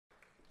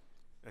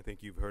I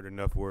think you've heard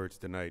enough words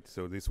tonight,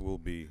 so this will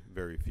be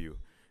very few.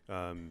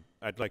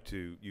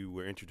 You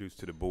were introduced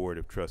to the Board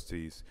of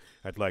Trustees.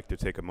 I'd like to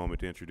take a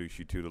moment to introduce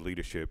you to the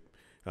leadership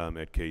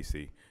at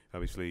Casey.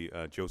 Obviously,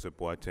 Joseph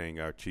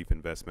Boateng, our Chief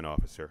Investment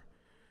Officer.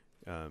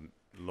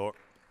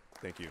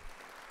 Thank you.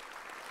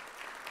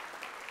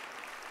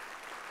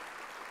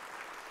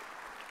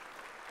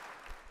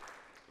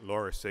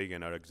 Laura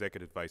Sagan, our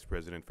Executive Vice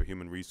President for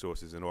Human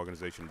Resources and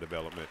Organizational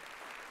Development.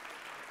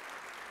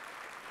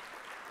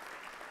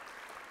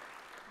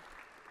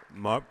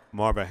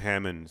 Marva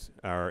Hammonds,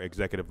 our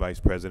Executive Vice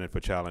President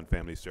for Child and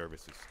Family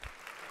Services.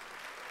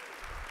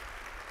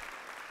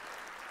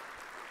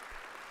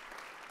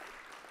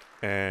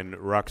 And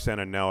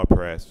Roxana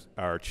Nawapras,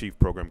 our Chief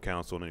Program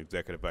Counsel and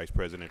Executive Vice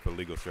President for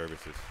Legal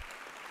Services.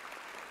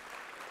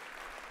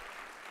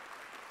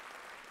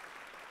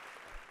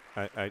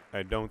 I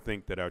don't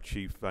think that our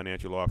Chief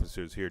Financial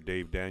Officer is here,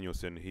 Dave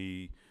Danielson.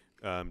 He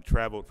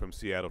traveled from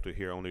Seattle to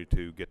here only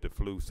to get the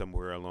flu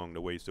somewhere along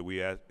the way, so we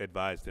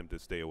advised him to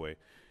stay away.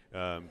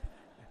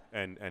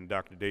 And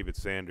Dr. David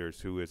Sanders,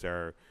 who is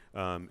our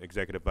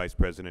Executive Vice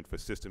President for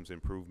Systems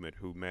Improvement,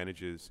 who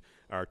manages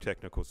our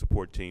technical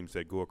support teams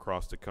that go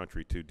across the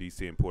country to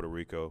DC and Puerto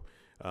Rico,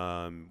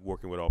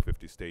 working with all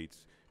 50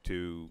 states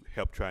to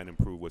help try and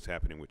improve what's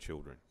happening with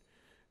children.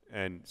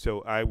 And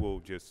so I will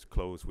just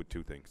close with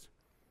two things.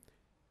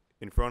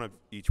 In front of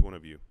each one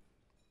of you,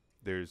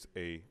 there's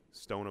a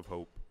stone of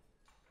hope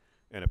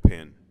and a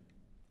pen.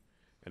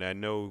 And I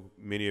know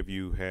many of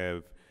you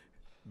have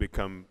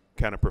become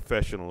kind of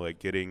professional at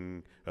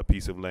getting a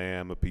piece of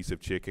lamb, a piece of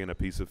chicken, a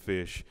piece of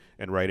fish,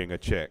 and writing a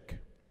check.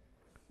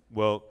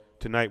 Well,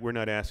 tonight we're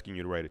not asking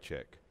you to write a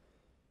check,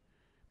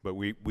 but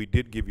we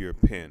did give you a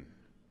pen.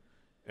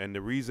 And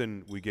the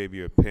reason we gave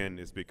you a pen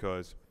is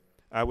because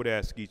I would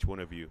ask each one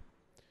of you,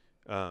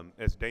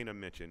 as Dana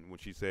mentioned when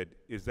she said,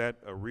 is that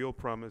a real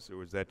promise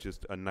or is that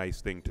just a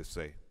nice thing to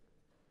say?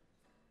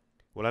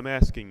 Well, I'm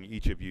asking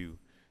each of you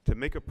to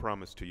make a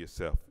promise to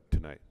yourself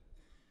tonight.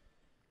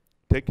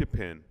 Take your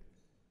pen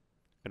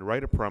and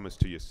write a promise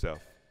to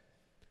yourself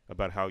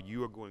about how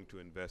you are going to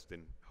invest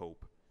in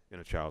hope in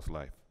a child's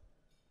life,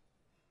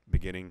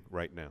 beginning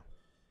right now.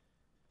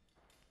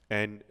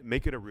 And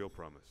make it a real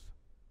promise.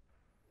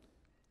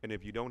 And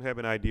if you don't have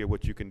an idea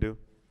what you can do,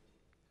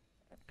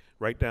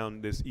 write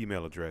down this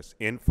email address,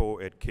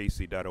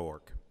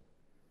 info@casey.org,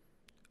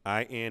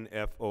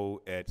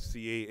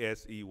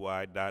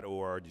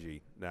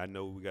 info@casey.org. Now, I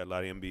know we got a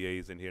lot of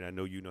MBAs in here, and I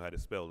know you know how to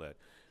spell that.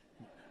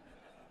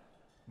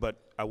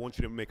 But I want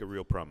you to make a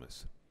real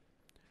promise.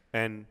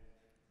 And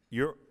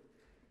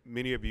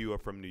many of you are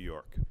from New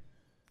York.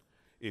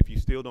 If you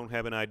still don't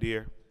have an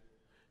idea,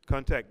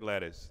 contact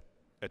Gladys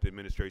at the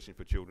Administration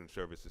for Children's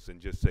Services and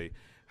just say,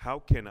 how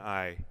can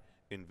I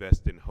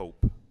invest in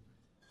hope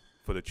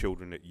for the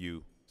children that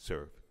you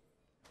serve?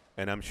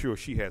 And I'm sure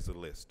she has a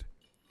list.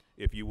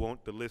 If you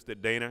want the list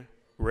that Dana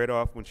read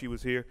off when she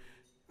was here,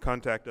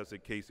 contact us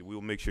at Casey.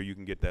 We'll make sure you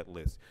can get that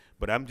list.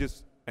 But I'm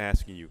just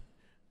asking you,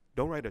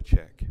 don't write a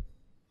check,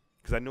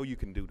 because I know you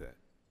can do that.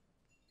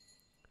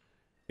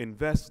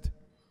 Invest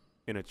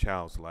in a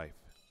child's life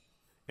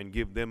and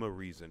give them a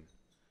reason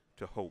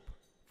to hope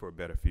for a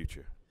better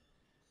future.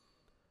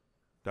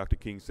 Dr.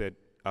 King said,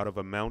 out of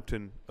a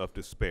mountain of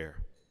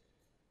despair,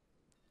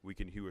 we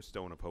can hew a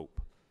stone of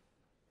hope.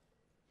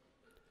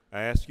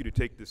 I ask you to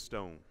take this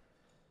stone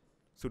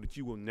so that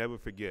you will never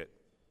forget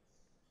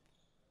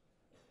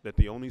that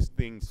the only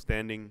thing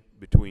standing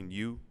between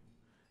you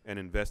and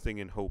investing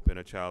in hope in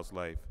a child's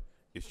life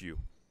is you.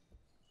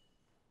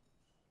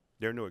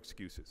 There are no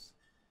excuses.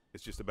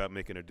 It's just about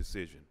making a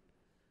decision.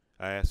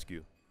 I ask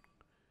you,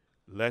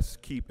 let's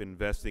keep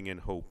investing in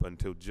hope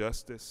until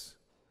justice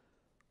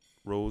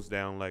rolls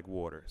down like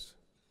waters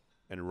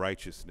and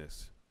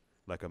righteousness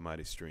like a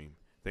mighty stream.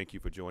 Thank you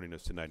for joining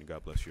us tonight, and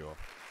God bless you all.